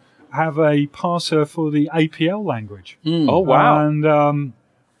London, have a parser for the APL language. Oh, wow. And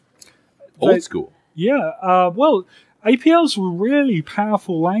old school. Yeah. Well, APL's a really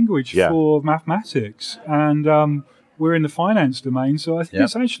powerful language for mathematics, and we're in the finance domain, so I think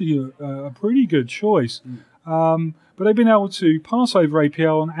it's actually a pretty good choice. But they've been able to parse over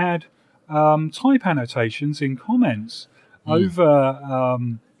APL and add type annotations in comments over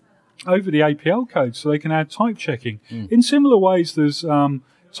the APL code, so they can add type checking. In similar ways, there's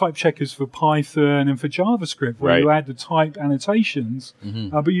type checkers for Python and for JavaScript, where you add the type annotations,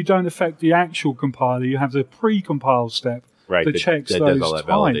 but you don't affect the actual compiler. You have the pre-compile step that checks those does all that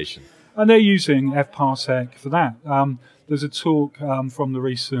types. validation. And they're using fparsec for that. There's a talk from the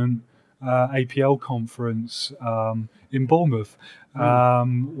recent APL conference in Bournemouth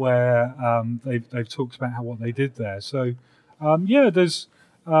where they've talked about what they did there. So, there's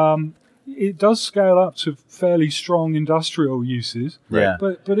it does scale up to fairly strong industrial uses. Yeah.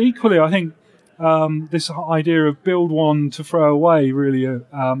 But equally, I think this idea of build one to throw away really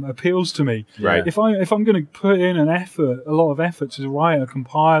appeals to me. Right. If I'm going to put in a lot of effort to write a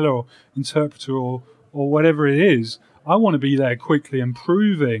compiler or interpreter or whatever it is, I want to be there quickly and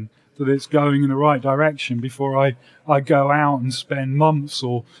proving that it's going in the right direction before I go out and spend months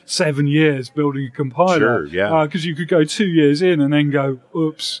or 7 years building a compiler. Sure, yeah. Because you could go 2 years in and then go,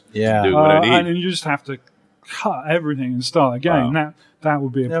 oops. Yeah. Do what I need. And then you just have to cut everything and start again. Wow. That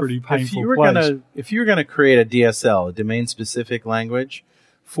would be a pretty painful if you were place. if you were gonna create a DSL, a domain specific language,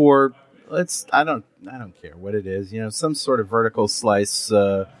 for I don't care what it is, some sort of vertical slice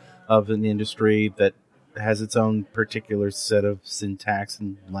of an industry that has its own particular set of syntax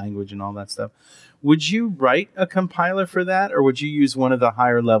and language and all that stuff. Would you write a compiler for that, or would you use one of the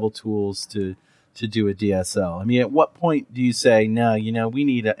higher level tools to do a DSL? I mean, at what point do you say, no, we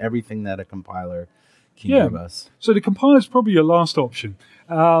need everything that a compiler can give us? So the compiler is probably your last option.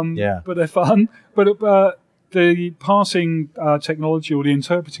 But they're fun. But the parsing technology or the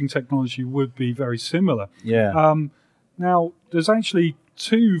interpreting technology would be very similar. Yeah. Now, there's actually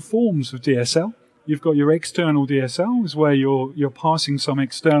two forms of DSL. You've got your external DSL, is where you're parsing some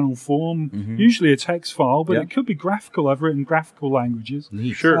external form, usually a text file, but it could be graphical. I've written graphical languages.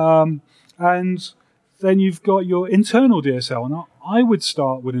 Neat. Sure. And then you've got your internal DSL. And I would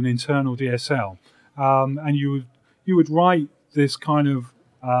start with an internal DSL. And you would write this kind of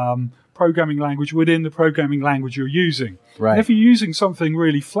programming language within the programming language you're using. Right. And if you're using something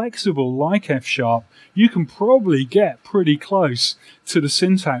really flexible like F#, you can probably get pretty close to the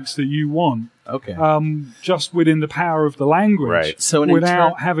syntax that you want. Okay. Just within the power of the language, Right. So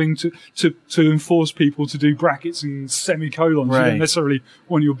without having to enforce people to do brackets and semicolons. Right. You don't necessarily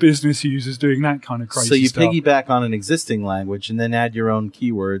want your business users doing that kind of crazy So you stuff. piggyback on an existing language and then add your own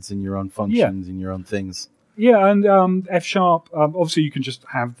keywords and your own functions and your own things. Yeah, and F#, obviously you can just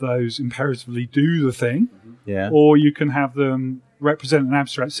have those imperatively do the thing, or you can have them represent an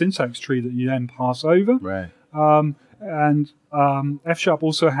abstract syntax tree that you then pass over. Right. And F#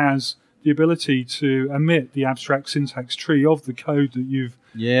 also has the ability to omit the abstract syntax tree of the code that you've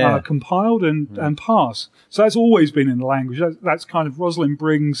compiled and pass. So that's always been in the language. That's kind of, Roslyn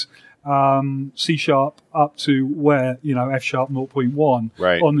brings C# up to where, F#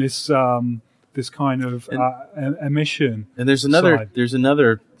 0.1 on this kind of emission. And there's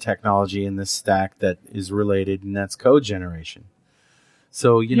another technology in this stack that is related, and that's code generation.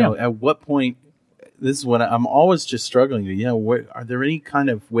 So, at what point, this is what I'm always just struggling to, are there any kind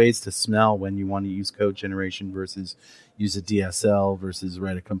of ways to smell when you want to use code generation versus use a DSL versus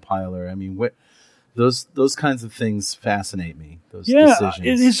write a compiler? I mean, those kinds of things fascinate me, those decisions.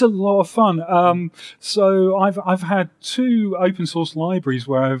 It is a lot of fun. So I've had two open source libraries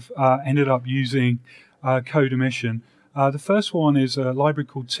where I've ended up using code emission. The first one is a library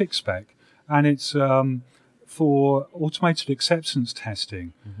called TickSpec, and it's for automated acceptance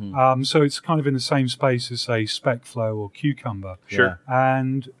testing. So it's kind of in the same space as, say, SpecFlow or Cucumber. Sure.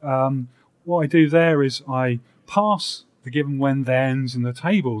 And what I do there is I parse the given when thens and the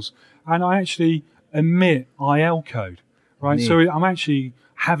tables, and I actually emit IL code, right? Neat. So I'm actually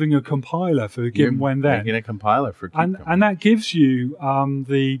having a compiler for the given when then. Making a compiler for Cucumber. And that gives you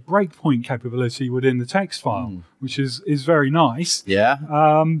the breakpoint capability within the text file, which is very nice. Yeah.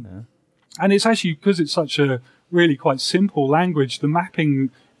 And it's actually, because it's such a really quite simple language, the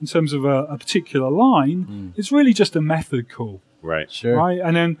mapping in terms of a particular line is really just a method call. Right. Sure. Right.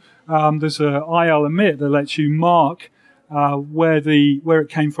 And then there's a IL emit that lets you mark where it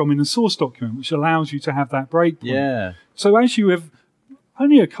came from in the source document, which allows you to have that breakpoint. Yeah. So actually with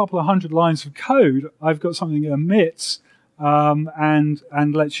only a couple of hundred lines of code, I've got something that emits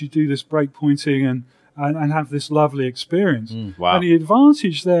and lets you do this breakpointing and have this lovely experience. Wow. And the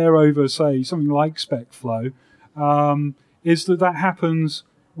advantage there over, say, something like SpecFlow is that happens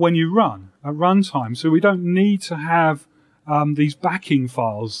when you run, at runtime. So we don't need to have these backing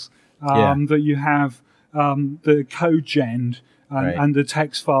files that you have the code gen and the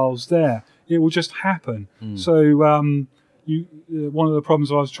text files there. It will just happen. So one of the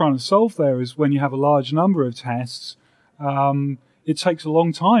problems I was trying to solve there is when you have a large number of tests, it takes a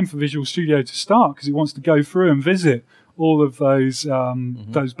long time for Visual Studio to start because it wants to go through and visit all of those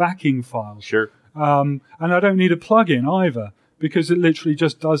backing files. Sure. And I don't need a plugin either because it literally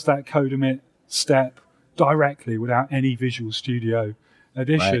just does that code emit step directly without any Visual Studio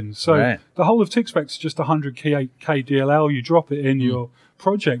addition. Right. So the whole of TickSpec is just 100k DLL. You drop it in your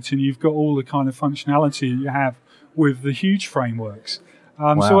project and you've got all the kind of functionality you have with the huge frameworks.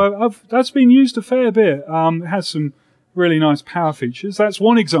 So that's been used a fair bit. It has some really nice power features. That's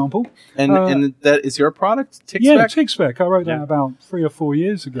one example. And that is your product, TickSpec? Yeah, TickSpec. I wrote that about 3 or 4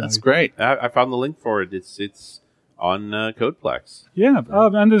 years ago. That's great. I found the link for it. It's on Codeplex. Yeah,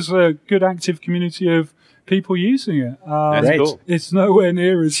 and there's a good active community of people using it. That's cool. It's nowhere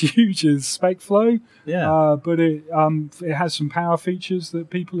near as huge as SpecFlow, but it has some power features that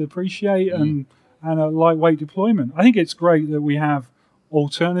people appreciate and a lightweight deployment. I think it's great that we have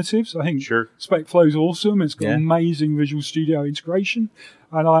alternatives. I think SpecFlow is awesome. It's got amazing Visual Studio integration,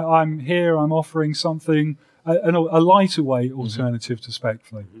 and I'm offering something a lighter weight alternative to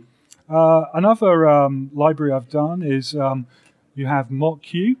SpecFlow. Another library I've done is you have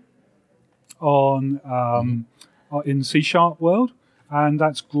MockQ on in C# world, and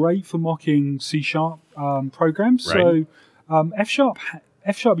that's great for mocking C# programs. Right. So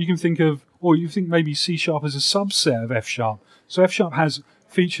F# you can think of, or you think maybe C# as a subset of F#. So F# has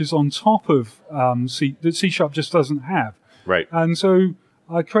features on top of C that C# just doesn't have. Right. And so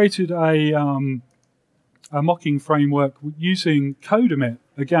I created a mocking framework using CodeEmit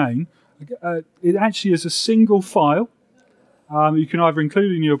again. It actually is a single file. You can either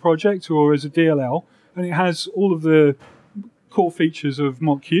include in your project or as a DLL, and it has all of the core features of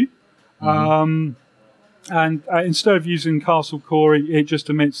MockQ. And instead of using Castle Core, it just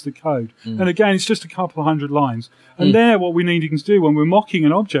emits the code. And again, it's just a couple of hundred lines. And there, what we need to do when we're mocking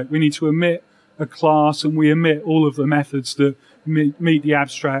an object, we need to emit a class, and we emit all of the methods that meet the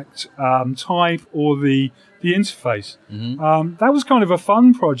abstract type or the interface. That was kind of a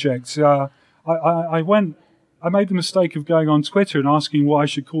fun project. I made the mistake of going on Twitter and asking why I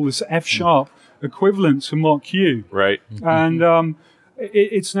should call this F# equivalent to MockQ. Right. And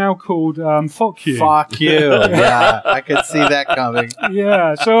it's now called Fuck You. Fuck you. Yeah, I could see that coming.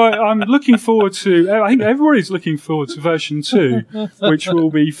 Yeah, so I'm looking forward to, I think everybody's looking forward to version 2, which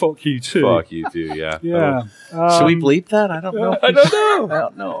will be Fuck You 2. Fuck you too, yeah. Yeah. Should we bleep that? I don't know. I don't know. I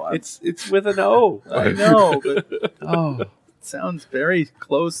don't know. It's with an O. I know, but it sounds very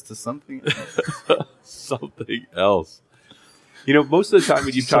close to something else. Something else. You know, most of the time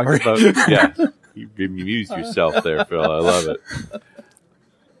when you talk about, you've amused yourself there, Phil. I love it.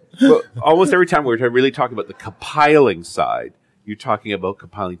 But almost every time we're really talking about the compiling side, you're talking about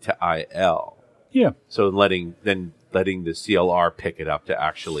compiling to IL. Yeah. So letting the CLR pick it up to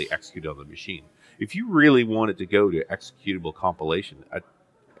actually execute on the machine. If you really wanted to go to executable compilation,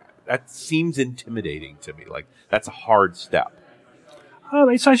 that seems intimidating to me. Like, that's a hard step.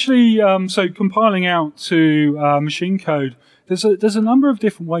 It's actually, so compiling out to machine code, there's a number of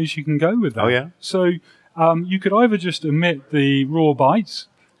different ways you can go with that. Oh, yeah? So you could either just emit the raw bytes.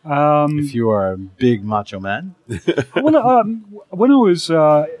 If you are a big macho man. When I was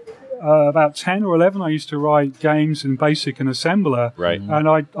about 10 or 11, I used to write games in BASIC and assembler. Right. And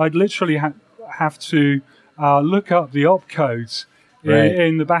I'd literally have to look up the opcodes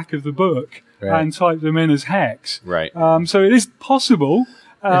in the back of the book and type them in as hex. Right. So it is possible,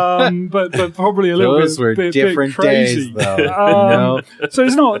 but probably a little Those were bit different crazy. days, though. So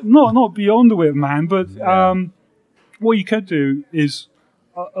it's not beyond the wit of man, but what you could do is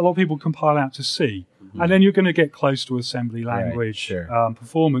a lot of people compile out to C, and then you're going to get close to assembly language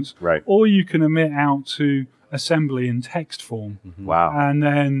performance. Right. Or you can emit out to assembly in text form. Wow. And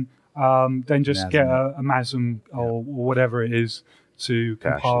then just get a MASM or whatever it is to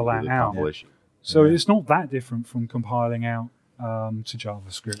compile that out. So it's not that different from compiling out to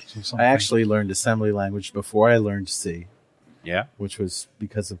JavaScript or something. I actually learned assembly language before I learned C. Yeah. Which was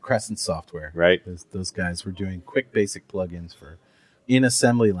because of Crescent Software. Right. Those guys were doing quick basic plugins in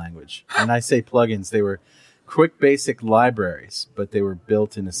assembly language. And I say plugins, they were quick basic libraries, but they were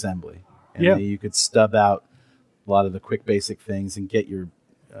built in assembly. And you could stub out a lot of the quick basic things and get your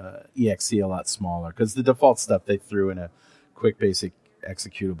exe a lot smaller, because the default stuff they threw in a quick basic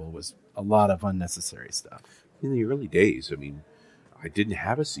executable was a lot of unnecessary stuff. In the early days, I mean, I didn't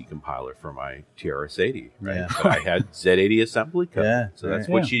have a C compiler for my TRS-80, right? Yeah. But I had Z80 assembly code. Yeah, So that's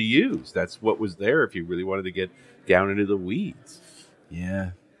what you used. That's what was there if you really wanted to get down into the weeds.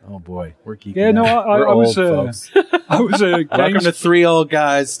 Yeah. Oh boy, we're geeking. Yeah, no, out. I We're was old, folks. I was a Welcome to three old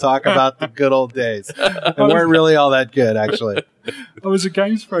guys talk about the good old days. They weren't really all that good, actually. I was a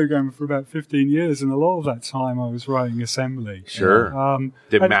games programmer for about 15 years, and a lot of that time I was writing assembly. Sure.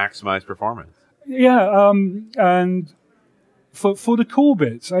 To maximize performance. Yeah, and for the core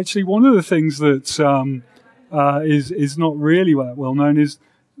bits, actually, one of the things that is not really that well known is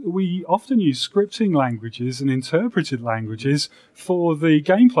we often use scripting languages and interpreted languages for the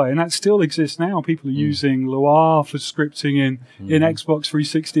gameplay, and that still exists now. People are using Lua for scripting in Xbox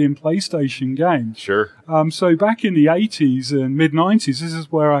 360 and PlayStation games. Sure. So back in the 80s and mid-90s, this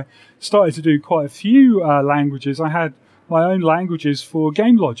is where I started to do quite a few languages. I had my own languages for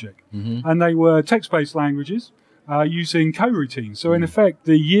game logic, and they were text-based languages using coroutines. So in effect,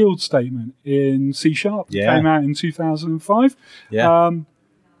 the yield statement in C# came out in 2005. Yeah.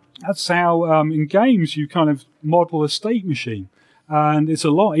 That's how in games you kind of model a state machine, and it's a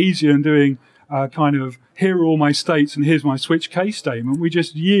lot easier than doing kind of here are all my states and here's my switch case statement. We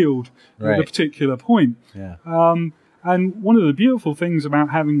just yield at a particular point. Yeah. And one of the beautiful things about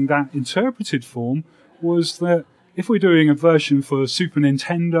having that interpreted form was that if we're doing a version for Super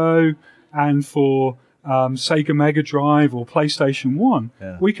Nintendo and for Sega Mega Drive or PlayStation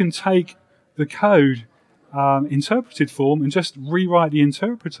 1, we can take the code interpreted form and just rewrite the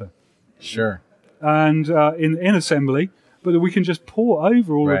interpreter. Sure. And in assembly, but we can just port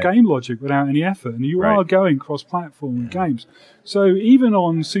over all the game logic without any effort. And you are going cross-platform with games. So even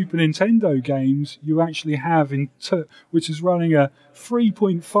on Super Nintendo games, you actually have, which is running a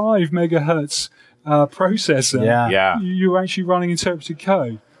 3.5 megahertz processor. You're actually running interpreted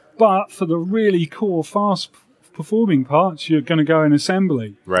code. But for the really core, fast-performing parts, you're going to go in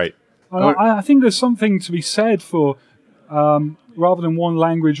assembly. Right. And I think there's something to be said for rather than one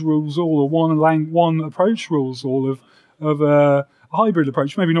language rules all or one approach rules all of a hybrid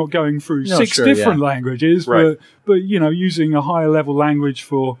approach. Maybe not going through six different languages, but using a higher level language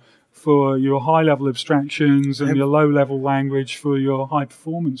for your high level abstractions and your low level language for your high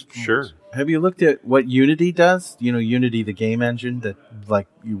performance points. Sure. Have you looked at what Unity does? You know, Unity, the game engine that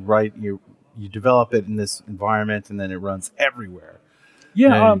you develop it in this environment and then it runs everywhere.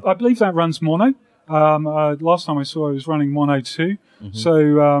 Yeah, I believe that runs Mono. Last time I saw it was running Mono 2.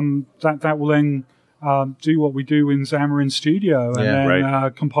 So that will then do what we do in Xamarin Studio and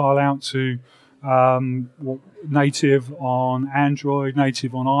then compile out to native on Android,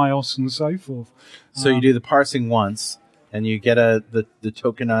 native on iOS, and so forth. So you do the parsing once, and you get the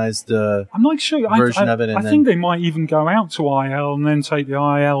tokenized I'm not sure. version of it. And I think they might even go out to IL and then take the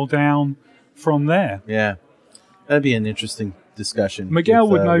IL down from there. Yeah, that'd be an interesting discussion. Miguel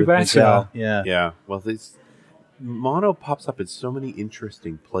would know better. Miguel. Yeah. Well, Mono pops up in so many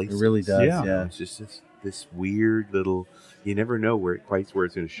interesting places. It really does. Yeah. It's just this weird little. You never know where it's going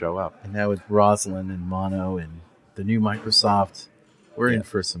to show up. And now with Roslyn and Mono and the new Microsoft, we're in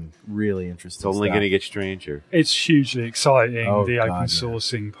for some really interesting It's only stuff. going to get stranger. It's hugely exciting, the open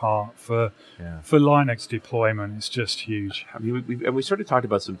sourcing part for Linux deployment. It's just huge. I mean, we sort of talked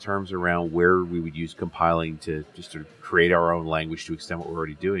about some terms around where we would use compiling to just sort of create our own language to extend what we're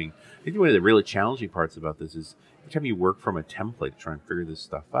already doing. I think one of the really challenging parts about this is every time you work from a template to try and figure this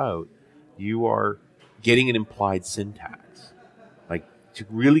stuff out, you are getting an implied syntax. Like, to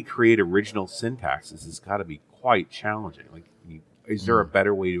really create original syntaxes has got to be quite challenging. Like, is there a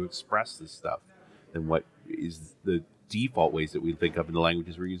better way to express this stuff than what is the default ways that we think of in the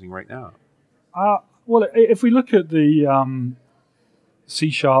languages we're using right now? Well, if we look at the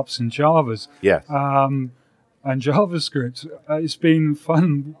C-sharps and Javas. Yes. And JavaScript. It's been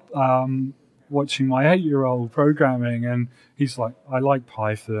fun watching my 8-year-old programming, and he's like, I like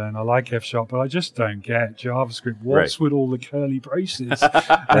Python, I like F#, but I just don't get JavaScript. What's with all the curly braces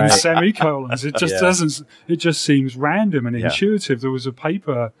and semicolons? It just doesn't. It just seems random and intuitive. There was a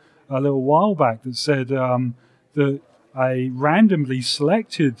paper a little while back that said that a randomly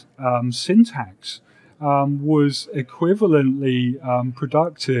selected syntax was equivalently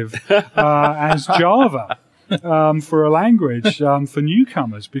productive as Java. For a language for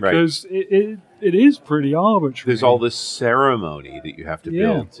newcomers, because it is pretty arbitrary. There's all this ceremony that you have to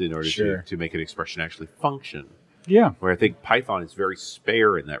build in order to make an expression actually function. Yeah. Where I think Python is very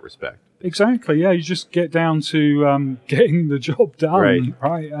spare in that respect. Exactly, yeah. You just get down to getting the job done.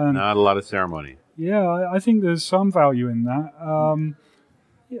 Right. Not a lot of ceremony. Yeah, I think there's some value in that.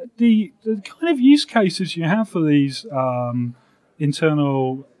 The kind of use cases you have for these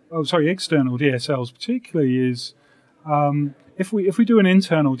external DSLs particularly is if we do an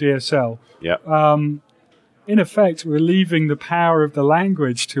internal DSL, in effect we're leaving the power of the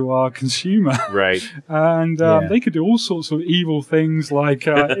language to our consumer, right? And they could do all sorts of evil things like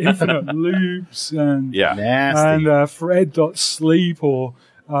infinite loops and thread.sleep or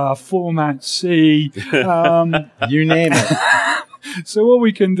format C, you name it. So what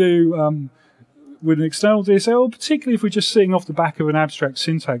we can do with an external DSL, particularly if we're just sitting off the back of an abstract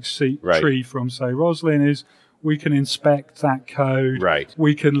syntax tree from, say, Roslyn, is we can inspect that code. Right.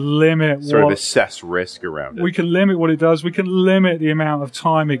 We can limit assess risk around it. We can limit what it does. We can limit the amount of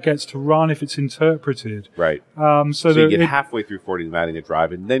time it gets to run if it's interpreted. Right. So you get halfway through formatting the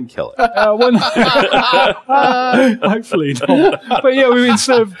drive and then kill it. Hopefully not. But yeah,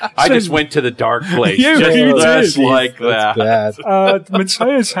 instead of... I just went to the dark place. You just did. like that. That's bad.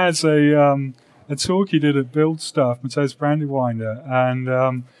 Matthias has a talk he did at Build Stuff, Matthias Brandewinder,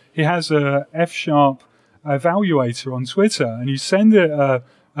 and he has a F# evaluator on Twitter, and you send it a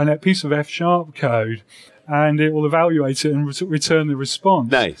piece of F# code, and it will evaluate it and return the response.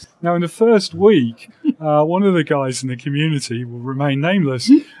 Nice. Now, in the first week, one of the guys in the community, will remain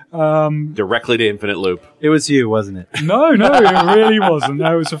nameless, directly to infinite loop. It was you, wasn't it? No, it really wasn't.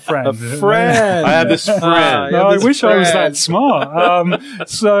 No, it was a friend. A friend. I have this friend. I wish I was that smart.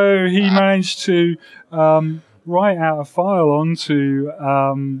 So he managed to write out a file onto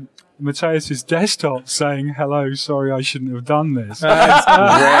Matthias's desktop saying, "Hello, sorry, I shouldn't have done this." That's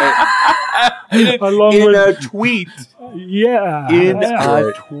great. In a tweet. Yeah. In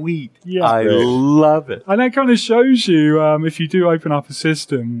a tweet. Yeah. I love it. And that kind of shows you if you do open up a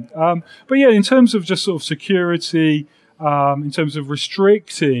system. But yeah, in terms of just sort of security, in terms of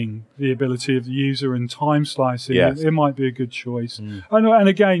restricting the ability of the user and time slicing, it might be a good choice. And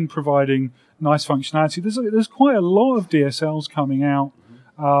again, providing nice functionality. There's quite a lot of DSLs coming out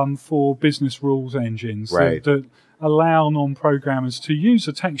for business rules engines that allow non-programmers to use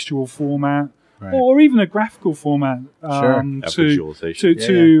a textual format or even a graphical format to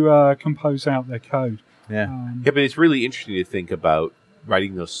compose out their code. But it's really interesting to think about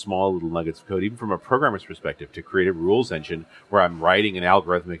writing those small little nuggets of code, even from a programmer's perspective, to create a rules engine where I'm writing an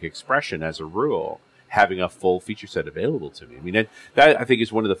algorithmic expression as a rule, having a full feature set available to me. I mean, that I think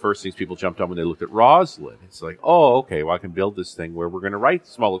is one of the first things people jumped on when they looked at Roslyn. It's like, oh, okay, well, I can build this thing where we're going to write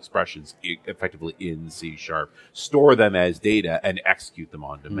small expressions effectively in C#, store them as data, and execute them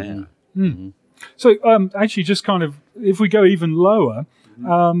on demand. So actually, just kind of, if we go even lower,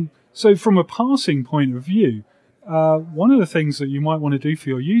 so from a parsing point of view, one of the things that you might want to do for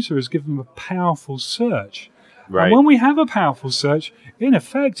your user is give them a powerful search. Right. And when we have a powerful search, in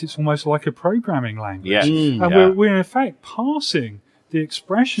effect, it's almost like a programming language. Yes. And we're in effect parsing the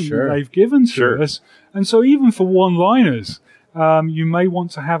expression that they've given to us. And so even for one-liners, you may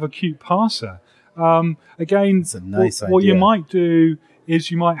want to have a cute parser. Again, it's a nice what idea. you might do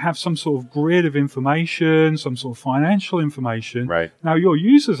is you might have some sort of grid of information, some sort of financial information. Right. Now, your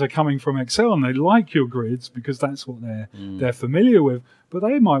users are coming from Excel and they like your grids because that's what they're familiar with, but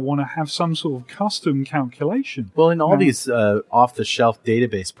they might want to have some sort of custom calculation. Well, in all these off-the-shelf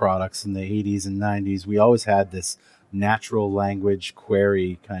database products in the 80s and 90s, we always had this natural language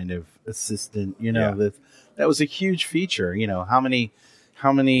query kind of assistant, that was a huge feature. How many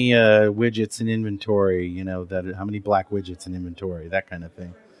widgets in inventory, how many black widgets in inventory, that kind of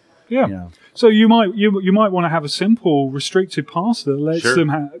thing. Yeah. So you might want to have a simple restricted parser that lets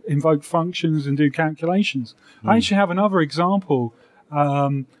them invoke functions and do calculations. I actually have another example,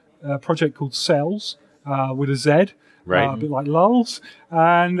 a project called Cells with a Z, a bit like lulz,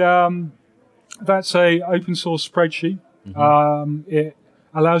 and that's a open source spreadsheet. It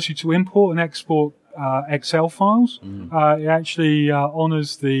allows you to import and export Excel files. It actually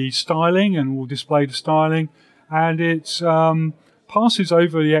honors the styling and will display the styling, and it passes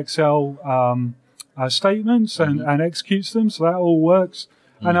over the Excel statements and executes them, so that all works.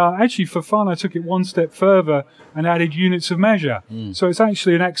 And actually, for fun, I took it one step further and added units of measure. So it's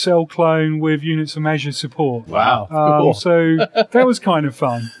actually an Excel clone with units of measure support. Wow. Cool. So that was kind of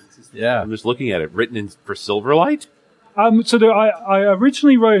fun. Yeah. I'm just looking at it, written in for Silverlight. I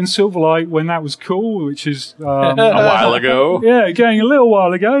originally wrote in Silverlight when that was cool, which is A while ago. yeah, going a little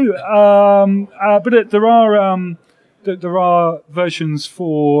while ago. But there are versions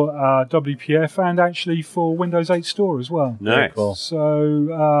for WPF and actually for Windows 8 Store as well. Nice. Cool.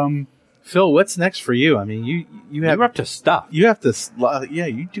 So, Phil, what's next for you? I mean, you You're up to stuff. you have to,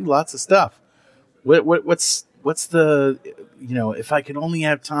 you do lots of stuff. What's the, if I could only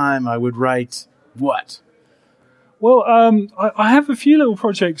have time, I would write what? well, I have a few little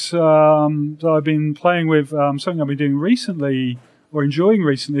projects that I've been playing with. Something I've been doing recently or enjoying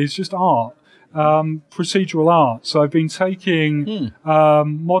recently is just art. Procedural art. So I've been taking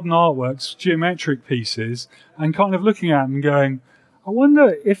modern artworks, geometric pieces, and kind of looking at them and going, I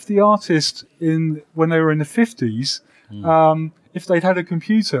wonder if the artist when they were in the 50s, if they'd had a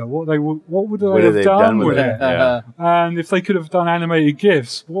computer, what would they have done with it? Yeah. And if they could have done animated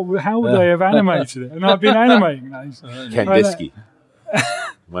GIFs, how would they have animated it? And I've been animating those. Ken Disky,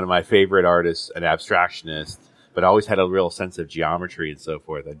 one of my favorite artists, an abstractionist, but always had a real sense of geometry and so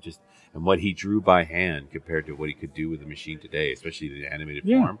forth. And what he drew by hand compared to what he could do with a machine today, especially in the animated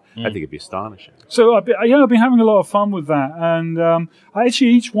form, I think it'd be astonishing. So I've been having a lot of fun with that, and actually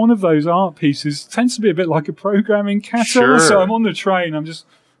each one of those art pieces tends to be a bit like a programming catalog. Sure. So I'm on the train,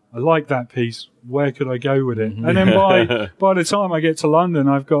 I like that piece. Where could I go with it? And then by the time I get to London,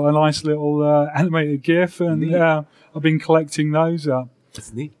 I've got a nice little animated GIF, and I've been collecting those up.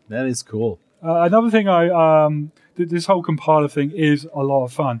 That's neat. That is cool. Another thing this whole compiler thing is a lot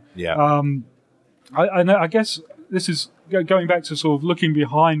of fun. Yeah. I guess this is going back to sort of looking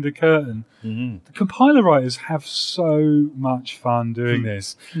behind the curtain. The compiler writers have so much fun doing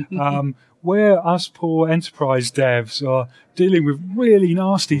this. Where us poor enterprise devs are dealing with really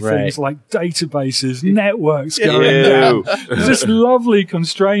nasty things like databases, networks going down. There's this lovely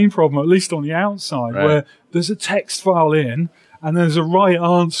constraint problem, at least on the outside, where there's a text file in, and there's a right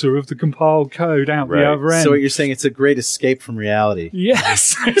answer of the compiled code out the other end. So what you're saying, it's a great escape from reality.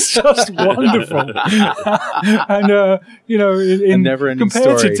 Yes, it's just wonderful. And,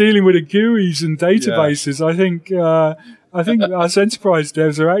 compared to dealing with the GUIs and databases, I think us enterprise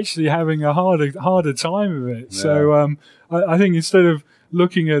devs are actually having a harder time of it. Yeah. So I think instead of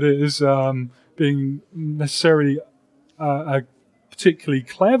looking at it as being necessarily particularly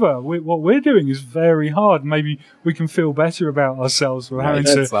clever, what we're doing is very hard. Maybe we can feel better about ourselves for having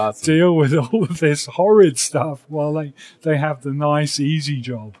to deal with all of this horrid stuff while they have the nice, easy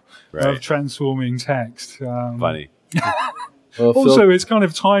job of transforming text. Funny. Well, also, it's kind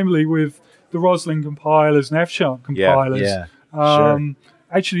of timely with the Roslyn compilers and F-sharp compilers. Sure.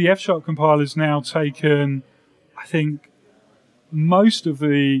 Actually, the F-sharp compiler's now taken, I think, most of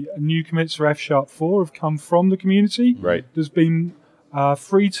the new commits for F-sharp 4 have come from the community. Right. There's been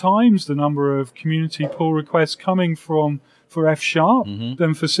 3 times the number of community pull requests coming for F-sharp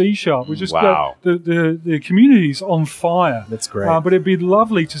than for C-sharp. We just the community's on fire. That's great. But it'd be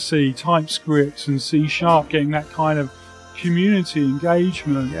lovely to see TypeScript and C-sharp getting that kind of community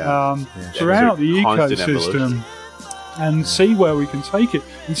engagement throughout the ecosystem and see where we can take it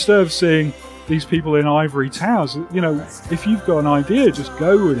instead of seeing these people in ivory towers. If you've got an idea, just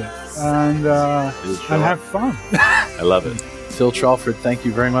go with it and have fun. I love it. Phil Trelford, thank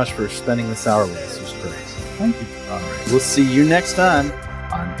you very much for spending this hour with us. It was great. Thank you. All right. We'll see you next time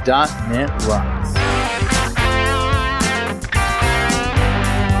on .NET Rocks.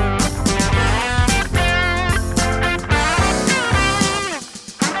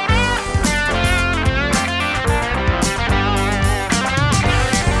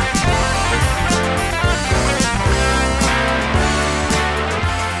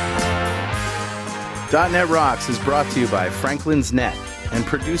 .NET Rocks is brought to you by Franklin's Net and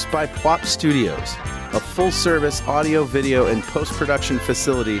produced by Pwop Studios, a full-service audio, video, and post-production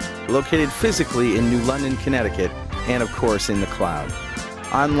facility located physically in New London, Connecticut, and, of course, in the cloud.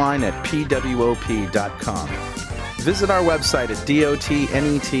 Online at pwop.com. Visit our website at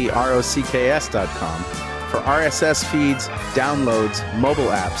dotnetrocks.com for RSS feeds, downloads, mobile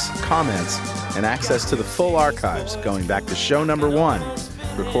apps, comments, and access to the full archives going back to show number 1,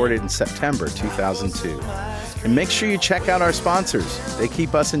 recorded in September 2002. And make sure you check out our sponsors. They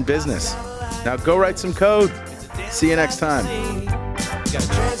keep us in business. Now go write some code. See you next time.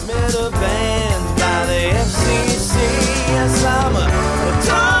 the FCC. Yes, I'm a